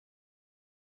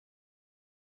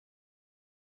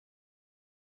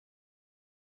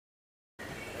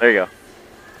There you go.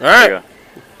 All right. There you go.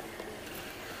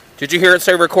 Did you hear it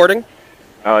say recording?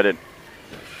 Oh, I did.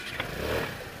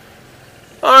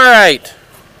 All right.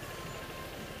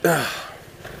 But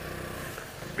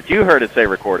you heard it say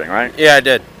recording, right? Yeah, I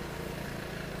did.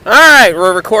 All right,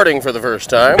 we're recording for the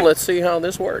first time. Let's see how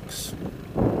this works.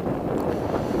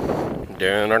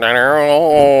 Oh,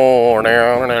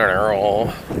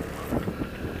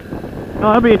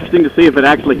 that'd be interesting to see if it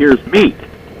actually hears me.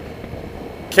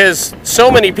 Because so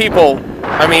many people,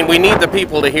 I mean, we need the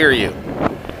people to hear you.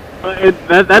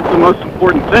 That's the most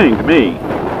important thing to me.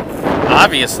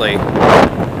 Obviously. What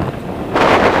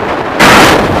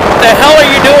the hell are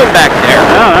you doing back there?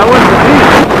 No, that wasn't me.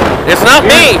 It's not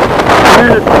me. I'm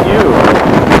hearing it from you.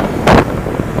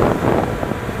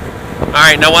 All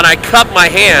right, now when I cup my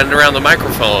hand around the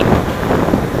microphone,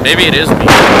 maybe it is me.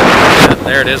 Yeah,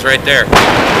 there it is right there.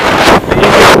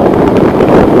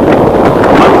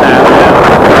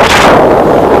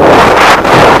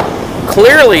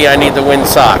 Clearly, I need the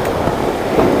windsock.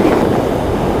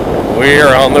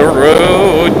 We're on the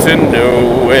road to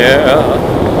nowhere.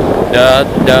 Da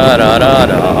da da da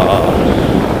da.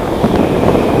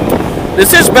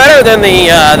 This is better than the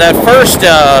that first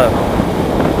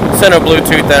SENA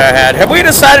Bluetooth that I had. Have we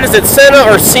decided is it SENA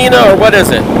or SENA or what is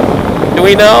it? Do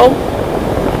we know?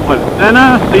 What,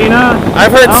 SENA? SENA?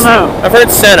 I've heard. I don't know. I've heard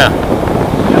SENA. I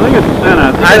think it's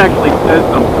SENA. I think it actually says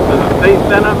something. Does it say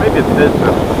SENA? Maybe it says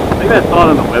something. Maybe I saw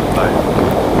it on the website.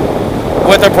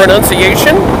 With a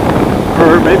pronunciation?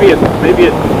 Or maybe it's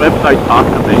the website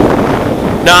talking to me.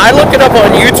 No, I looked it up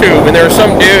on YouTube, and there was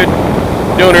some dude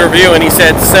doing a review, and he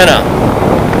said SENA.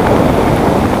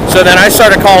 So then I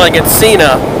started calling it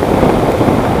SENA.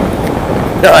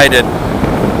 No, I didn't.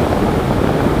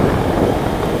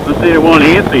 Let's say it won't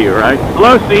answer you, right?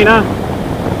 Hello, SENA.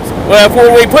 Well, if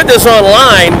when we put this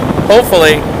online,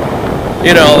 hopefully,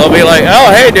 you know, they'll be like, oh,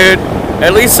 hey, dude,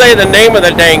 at least say the name of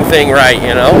the dang thing right,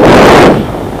 you know?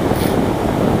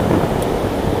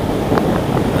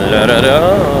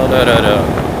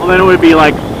 Well, then it would be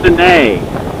like SENA.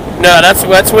 No,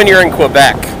 that's when you're in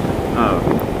Quebec. Oh.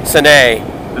 SENA.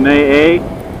 SENA?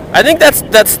 I think that's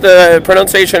the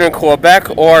pronunciation in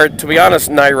Quebec, or, to be honest,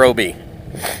 Nairobi.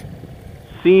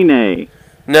 SENA.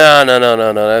 No.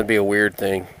 That'd be a weird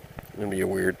thing. That'd be a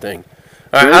weird thing.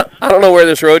 All right, I don't know where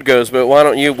this road goes, but why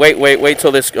don't you wait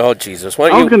till this... Oh, Jesus. Why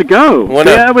don't I was going to go.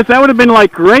 Yeah, that would have been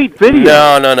like great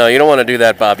video. No. You don't want to do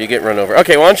that, Bob. You get run over.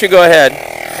 Okay, why don't you go ahead.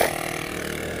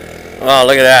 Oh,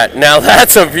 look at that. Now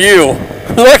that's a view.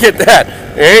 Look at that.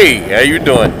 Hey, how you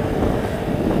doing?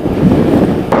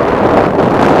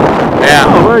 Yeah.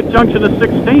 Oh, we're at junction of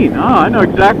 16. Oh, I know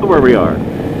exactly where we are.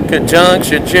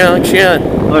 Junction. Look,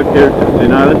 this is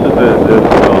the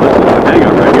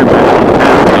hangout right here, man.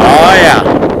 Oh, yeah.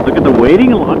 Look at the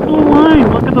waiting. Look at the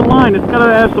line. Look at the line. It's got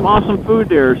to have some awesome food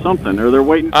there or something. Or they're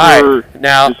waiting for, right,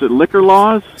 now, is it liquor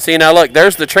laws? See, now look,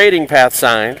 there's the trading path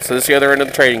sign. So this is the other end of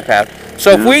the trading path.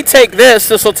 So if we take this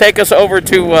will take us over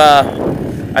to,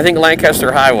 I think,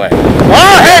 Lancaster Highway.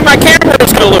 Oh, hey, my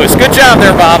camera's going to loose. Good job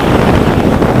there, Bob.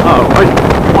 Oh, what?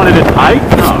 You wanted it tight?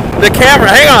 No. The camera,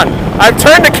 hang on. I've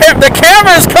turned the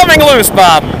camera is coming loose,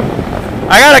 Bob.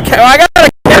 I gotta get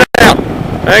it out.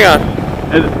 Hang on.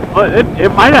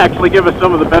 It might actually give us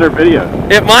some of the better video.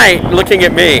 It might, looking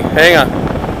at me. Hang on.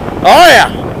 Oh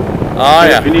yeah. Oh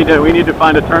yeah. We need to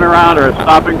find a turnaround or a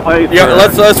stopping place. Yeah,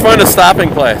 let's find a stopping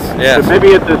place. Yeah. Maybe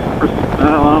it's this. I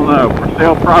don't know. For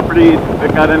sale properties. They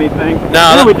got anything?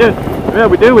 No. Yeah, we did. Yeah,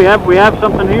 we do. We have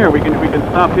something here. We can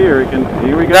stop here.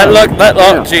 Here we go.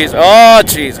 Oh jeez. Oh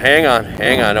jeez. Hang on.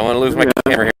 I don't want to lose my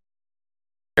camera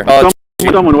here. Oh,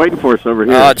 someone waiting for us over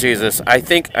here. Oh Jesus. I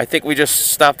think we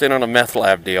just stopped in on a meth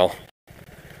lab deal.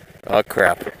 Oh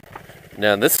crap.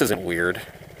 No, this isn't weird.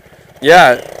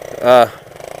 Yeah.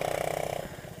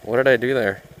 What did I do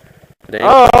there?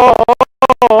 Oh.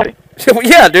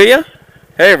 Yeah. Do you?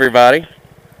 Hey everybody.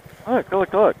 Look.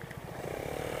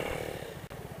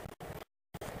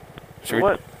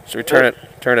 Should we turn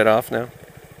it off now?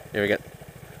 Here we go.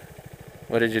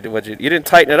 What did you do? You didn't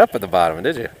tighten it up at the bottom,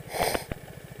 did you?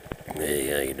 Hey,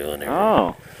 how you doing there?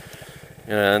 Oh.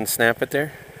 You gonna unsnap it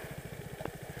there?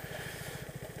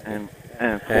 And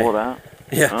pull it out?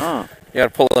 Yeah. Oh. You gotta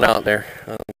pull it out there.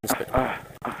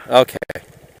 Okay.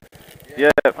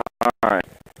 Yeah, alright.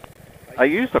 I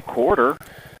used a quarter.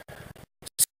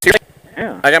 Seriously?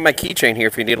 Yeah. I got my keychain here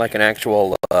if you need like an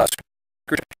actual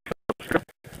screw.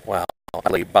 Wow.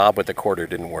 Bob with the quarter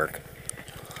didn't work.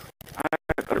 I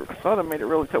thought I made it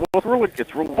really tight. Well,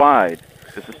 it's real wide.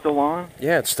 Is it still on?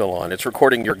 Yeah, it's still on. It's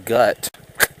recording your gut.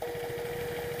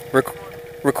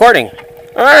 Recording.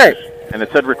 All right. And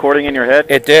it said recording in your head?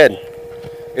 It did.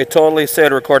 It totally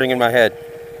said recording in my head.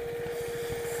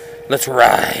 Let's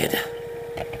ride.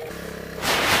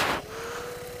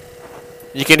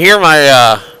 You can hear my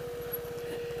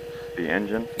The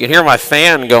engine. you can hear my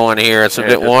fan going here. It's a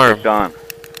bit warm. On.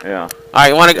 Yeah. All right,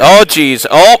 you want to? Oh, geez.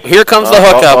 Oh, here comes the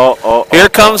hookup. Here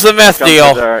comes the meth deal.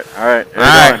 All right. All right. All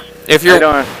right. If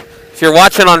you're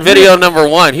watching on video number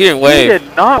 1, he didn't wave. He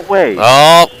did not wave.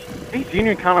 Oh. These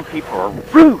Union County people are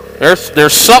rude.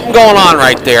 There's something going on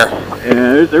right there.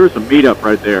 Yeah, there was a meetup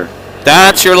right there.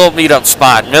 That's your little meetup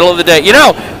spot, middle of the day. You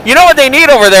know what they need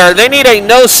over there? They need a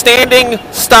no standing,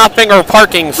 stopping, or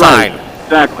parking sign. Right.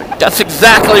 Exactly. That's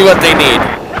exactly what they need.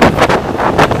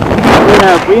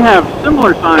 We have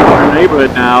similar signs in our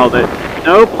neighborhood now that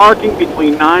no parking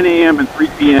between 9 a.m. and 3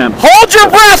 p.m. Hold your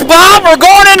breath, Bob. We're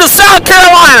going into South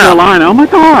Carolina. Oh my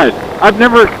God! I've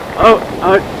never.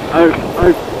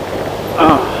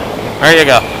 There you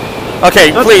go.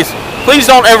 Okay, please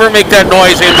don't ever make that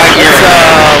noise in my ears.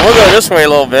 We'll go this way a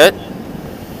little bit,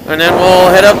 and then we'll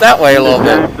head up that way a little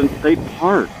bit. Jackson State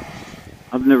Park.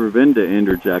 I've never been to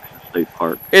Andrew Jackson State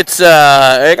Park. It's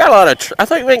it got a lot of. I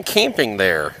thought you went camping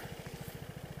there.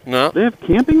 No. They have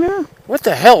camping there? What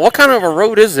the hell? What kind of a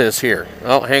road is this here?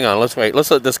 Oh, hang on. Let's wait.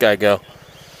 Let's let this guy go.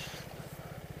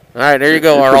 All right, there you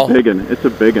go, Arl. It's a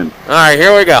big one. All right,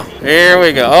 here we go. Here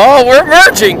we go. Oh, we're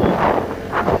merging.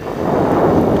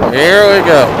 Here we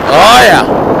go. Oh, yeah.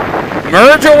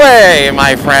 Merge away,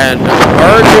 my friend.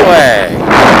 Merge away.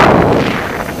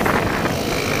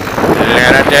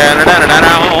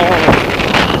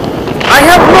 I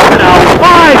have looked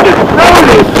outside to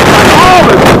notice all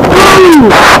the food.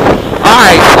 All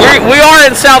right, we are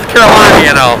in South Carolina,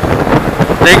 you know.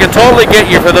 They can totally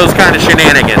get you for those kind of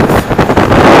shenanigans.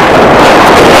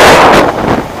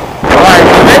 All right,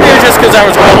 maybe it was just because I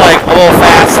was going like a little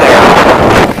fast there.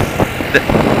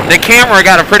 The camera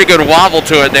got a pretty good wobble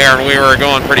to it there, and we were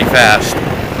going pretty fast.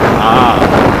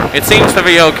 It seems to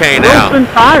be okay now.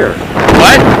 Wilson Tire.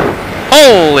 What?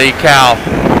 Holy cow.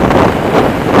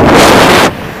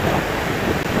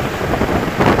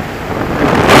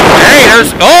 Hey,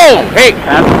 there's... Oh, hey.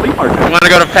 Pat's Flea Market. You want to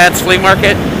go to Pat's Flea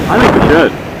Market? I think we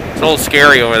should. It's a little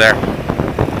scary over there.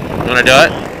 You want to do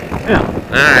it? Yeah.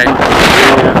 All right.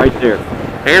 Yeah, right there.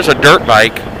 Here's a dirt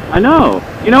bike. I know.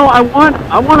 You know, I want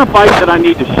a bike that I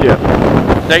need to shift.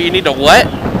 That you need to what?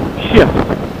 Shift.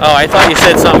 Oh, I thought you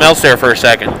said something else there for a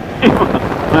second.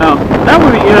 Well, that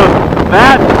would be, you know,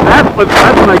 that's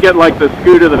when I get like the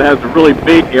scooter that has a really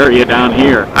big area down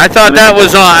here. I thought that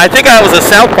was I think that was a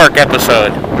South Park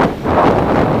episode.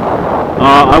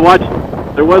 I watched.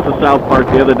 There was a South Park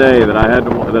the other day that I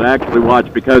actually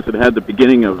watched because it had the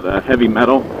beginning of the heavy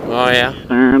metal. Oh yeah.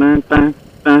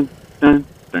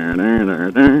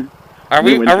 Are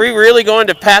we really going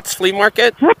to Pat's Flea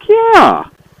Market? Heck yeah!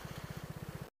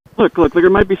 Look! There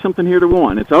might be something here to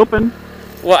want. It's open.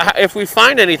 Well, if we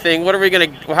find anything, how are we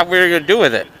gonna do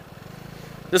with it?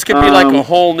 This could be like a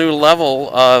whole new level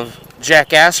of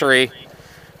jackassery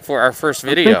for our first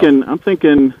video. I'm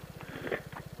thinking.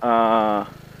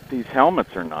 These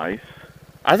helmets are nice.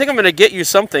 I think I'm going to get you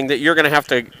something that you're going to have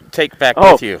to take back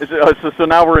with you. So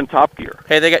now we're in top gear.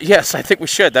 Hey, yes, I think we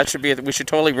should. That should be. We should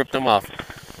totally rip them off.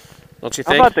 Don't you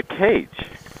think? How about the cage?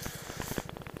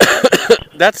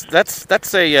 that's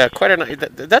a quite a.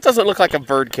 That doesn't look like a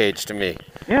bird cage to me.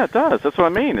 Yeah, it does. That's what I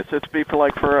mean. It's for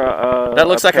a. That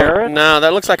looks like parrot?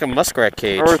 that looks like a muskrat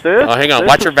cage. Or is this? Oh, hang on.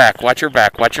 Watch your back. Watch your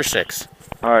back. Watch your six.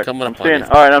 All right. Coming I'm up on you.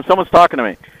 All right. Someone's talking to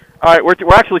me. All right. We're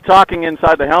actually talking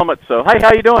inside the helmet. So hey,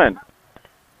 how you doing?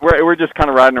 We're just kind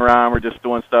of riding around. We're just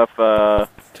doing stuff.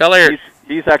 Tell her.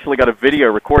 He's actually got a video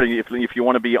recording. If you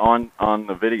want to be on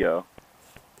the video.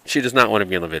 She does not want to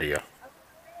be on the video.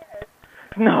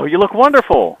 No, you look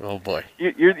wonderful. Oh boy.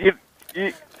 You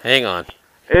Hang on.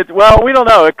 Well, we don't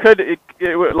know. It could.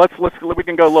 Let's. We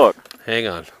can go look. Hang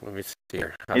on. Let me see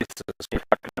here. He's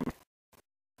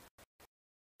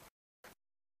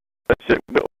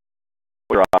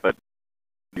we're off it.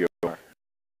 You are.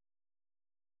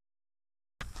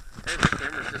 Hey, the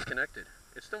camera's disconnected.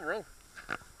 It's still rolling.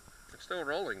 It's still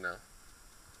rolling though.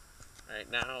 All right,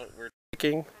 now we're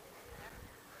taking.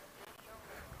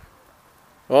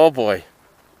 Oh boy.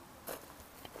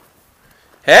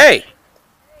 Hey! Hey,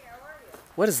 how are you?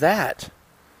 What is that?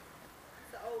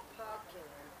 It's the old pog can.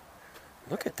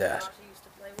 Look at that. Josh used to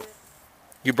play with.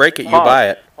 You break it, you buy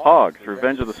it. Pogs,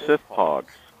 Revenge of the Sith Pogs.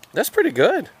 That's pretty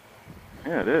good.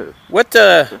 Yeah, it is. What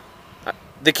the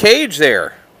cage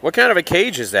there? What kind of a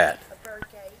cage is that? A bird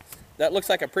cage. That looks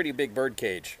like a pretty big bird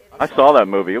cage. I saw that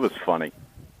movie. It was funny.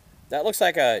 That looks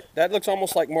like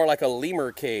almost like more like a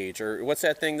lemur cage, or what's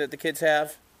that thing that the kids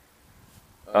have?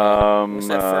 What's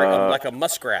that for? Like a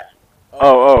muskrat.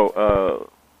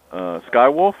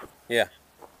 Skywolf? Yeah.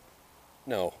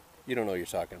 No, you don't know what you're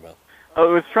talking about. I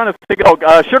was trying to think.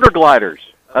 Sugar gliders.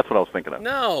 That's what I was thinking of.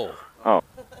 No. Oh.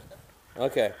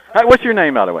 Okay. Hey, what's your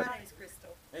name, by the way? My name's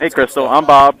Crystal. Hey, Crystal. I'm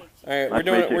Bob. All right, Nice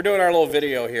to meet you. we're doing our little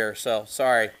video here, so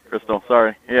sorry. Crystal,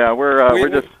 sorry. Yeah, we're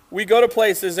just. We go to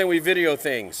places and we video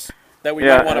things that we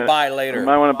might want to buy later. We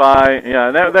might want to buy.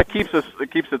 Yeah, that keeps it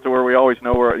to where we always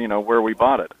know where we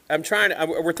bought it.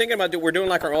 We're thinking about we're doing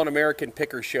like our own American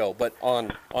picker show, but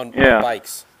on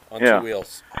bikes on 2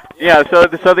 wheels. Yeah. So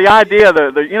the idea,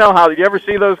 you know how you ever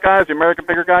see those guys, the American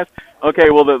picker guys?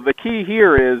 Okay. Well, the key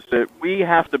here is that we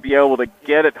have to be able to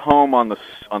get it home on the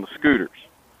scooters.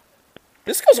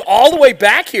 This goes all the way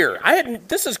back here.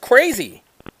 This is crazy.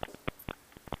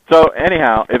 So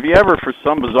anyhow, if you ever, for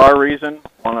some bizarre reason,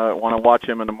 want to watch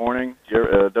him in the morning,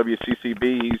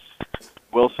 WCCB, he's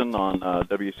Wilson on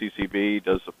WCCB,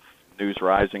 does the News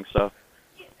Rising stuff.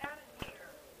 Get out of here.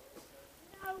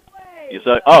 No way. You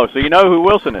say, so you know who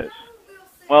Wilson is?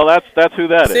 Well, that's who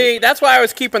that is. See, that's why I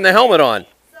was keeping the helmet on.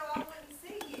 So I wouldn't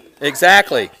see you.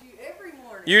 Exactly. I watch you every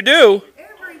morning. You do?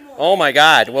 Every morning. Oh my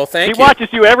God. Well, thank you. He watches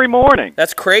you every morning.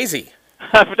 That's crazy.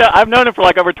 I've known him for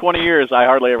like over 20 years. I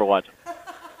hardly ever watch him.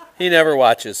 He never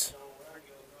watches.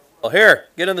 Well, here,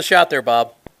 get in the shot there,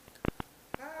 Bob.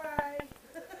 Hi.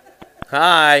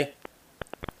 Hi.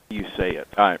 You say it.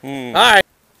 All right. Hi.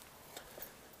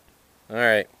 All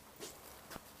right.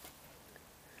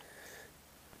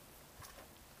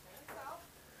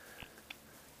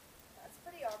 That's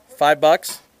pretty awkward.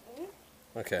 $5?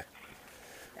 Okay.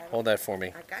 Hold that for me.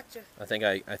 I got you.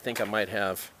 I think I might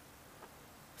have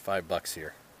 $5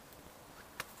 here.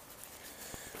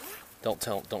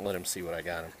 Don't let him see what I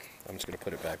got him. I'm just gonna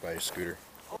put it back by his scooter.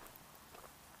 I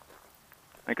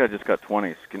think I just got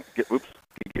 20s. Can you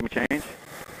give me change?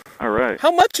 All right.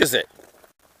 How much is it?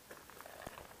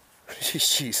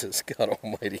 Jesus, God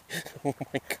Almighty! Oh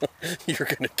my God, you're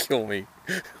gonna kill me!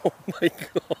 Oh my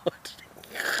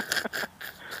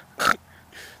God!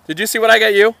 Did you see what I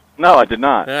got you? No, I did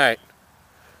not. All right,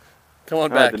 come on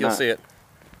No, I back. did You'll not. see it.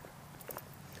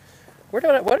 What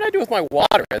did I do with my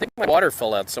water? I think my water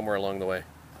fell out somewhere along the way.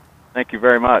 Thank you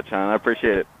very much, hon. I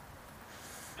appreciate it.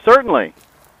 Certainly.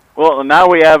 Well, now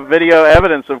we have video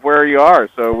evidence of where you are,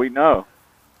 so we know.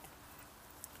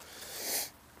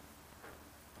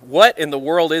 What in the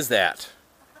world is that?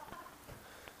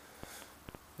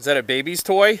 Is that a baby's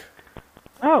toy?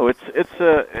 No, it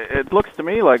looks to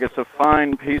me like it's a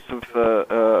fine piece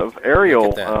of aerial.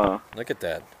 Look at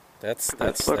that. That's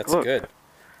look. good.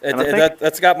 And I think-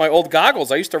 That's got my old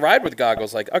goggles. I used to ride with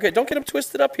goggles. Like, okay, don't get them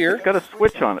twisted up here. It's got a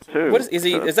switch on it too. What is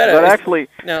he? Is But that a? actually?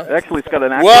 No. Actually, it's got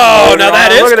an. Whoa! Now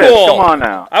that is Look at cool. This. Come on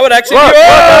now. I would actually. Look,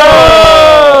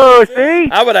 Whoa!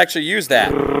 see? I would actually use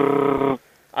that.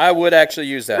 I would actually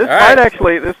use that. This All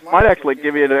right. this might actually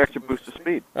give you an extra boost of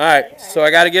speed. All right. So I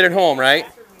got to get it home, right?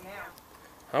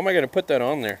 How am I going to put that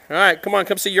on there? All right. Come on.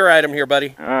 Come see your item here,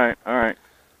 buddy. All right.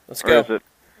 Let's Where go. is it?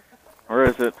 Where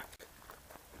is it?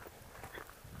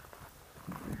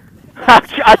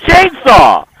 A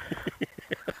chainsaw!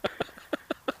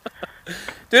 Dude,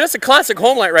 that's a classic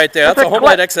home light right there. That's a home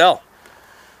light XL.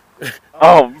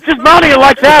 Oh, just mounting it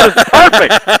like that is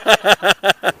perfect.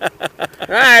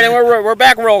 All right, and we're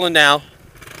back rolling now.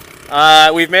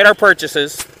 We've made our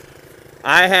purchases.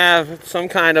 I have some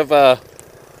kind of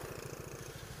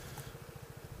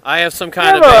It's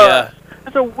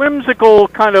a whimsical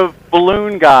kind of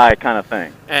balloon guy kind of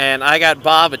thing. and I got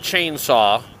Bob a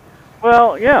chainsaw.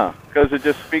 Well, yeah, because it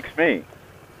just speaks me.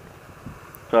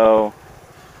 So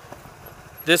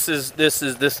This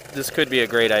could be a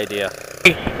great idea.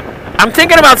 I'm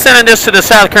thinking about sending this to the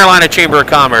South Carolina Chamber of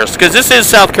Commerce because this is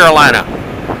South Carolina.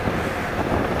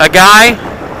 A guy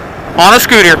on a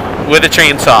scooter with a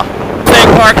chainsaw.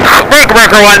 Park, breaker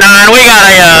 19. We got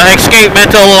a escaped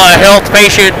mental health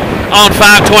patient on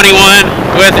 521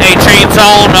 with a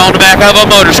chainsaw on the back of a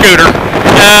motor scooter.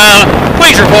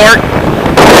 Please report.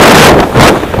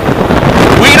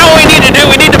 We know what we need to do.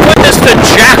 We need to put this to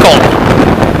Jackal.